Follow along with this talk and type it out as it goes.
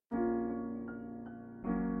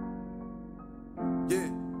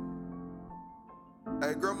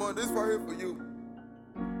Hey, grandma, this right here for you.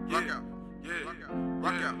 Rock out, yeah,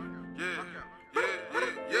 rock out, yeah.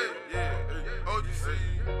 OGC,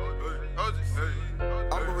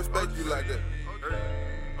 I'ma respect you like that.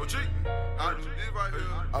 OG, I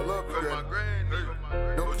love you, my Granny. granny.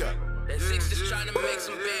 No cap. That six just trying to make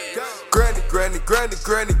some bands. Granny,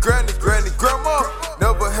 grandma.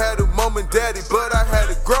 Never had a mom and daddy, but I had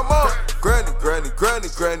a grandma. Granny, grandma.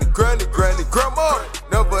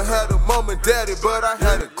 Never had a mom and daddy, but I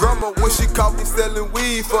had a grandma. When she caught me selling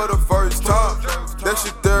weed for the first time, that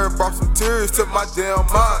shit there brought some tears to my damn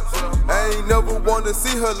mind. I ain't never wanna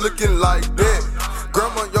see her looking like that.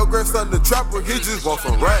 Grandma, your grandson the trapper, he just want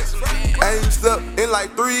some racks. I ain't slept in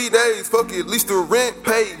like 3 days, fuck it, at least the rent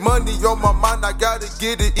paid. Money on my mind, I gotta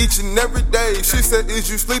get it each and every day. She said, is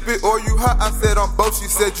you sleeping or you hot? I said, I'm both. She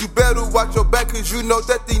said, you better watch your back, cause you know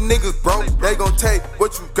that these niggas broke. They gon' take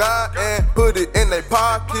what you got and put it in their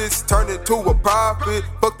pockets, turn it to a profit.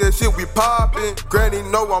 Fuck that shit, we poppin'. Granny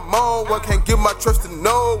know I'm on one, can't give my trust to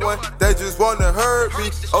no one. They just wanna hurt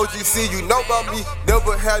me. OGC, you know about me.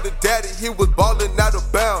 Never had a daddy, he was ballin' out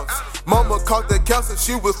of bounds. Mama caught that cancer,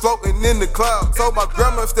 she was floating in the clouds. So my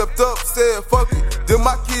grandma stepped up, said fuck it, them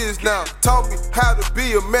my kids now. Taught me how to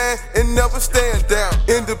be a man and never stand down.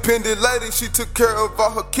 Independent lady, she took care of all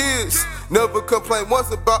her kids. Never complained once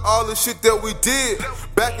about all the shit that we did.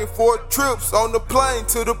 Back and forth trips on the plane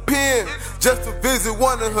to the pen, just to visit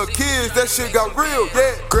one of her kids. That shit got real,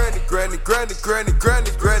 yeah. Granny, grandma.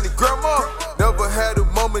 Never had a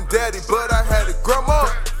mom and daddy, but I had a grandma.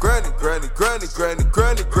 Granny, grandma.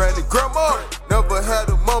 Never had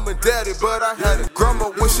a mom and daddy, but I had a grandma.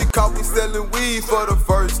 When she caught me selling weed for the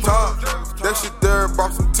first time, that shit there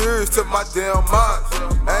brought some tears to my damn mind.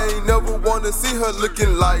 I ain't never wanna see her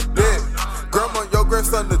looking like that. Grandma, your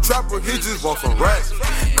grandson the trapper, he just want some racks.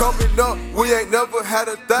 Coming up, we ain't never had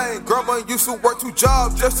a thing. Grandma used to work 2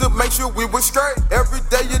 jobs just to make sure we was straight. Every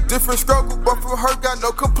day a different struggle, but for her got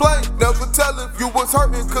no complaint. Never tell if you was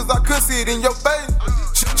hurting, cause I could see it in your face.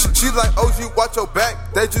 She like, OG, watch your back.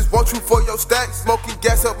 They just want you for your stack. Smoking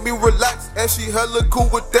gas help me relax, and she hella cool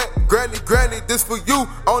with that. Granny, this for you.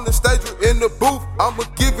 On the stage or in the booth, I'ma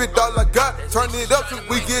give it all I got. Turn it up till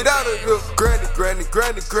we get out of here. Granny,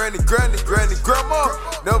 grandma.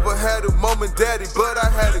 Never had a mom and daddy, but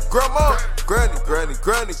I had a grandma. Granny, grandma.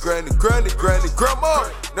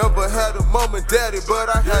 Never had a mom and daddy, but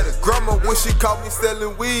I had a grandma. When she caught me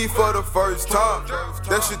selling weed for the first time,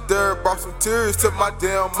 that shit there brought some tears to my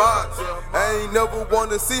damn mind. I ain't never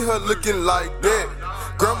wanna see her looking like that.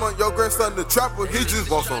 Grandma, your grandson the trapper, he just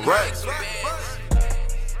want some racks.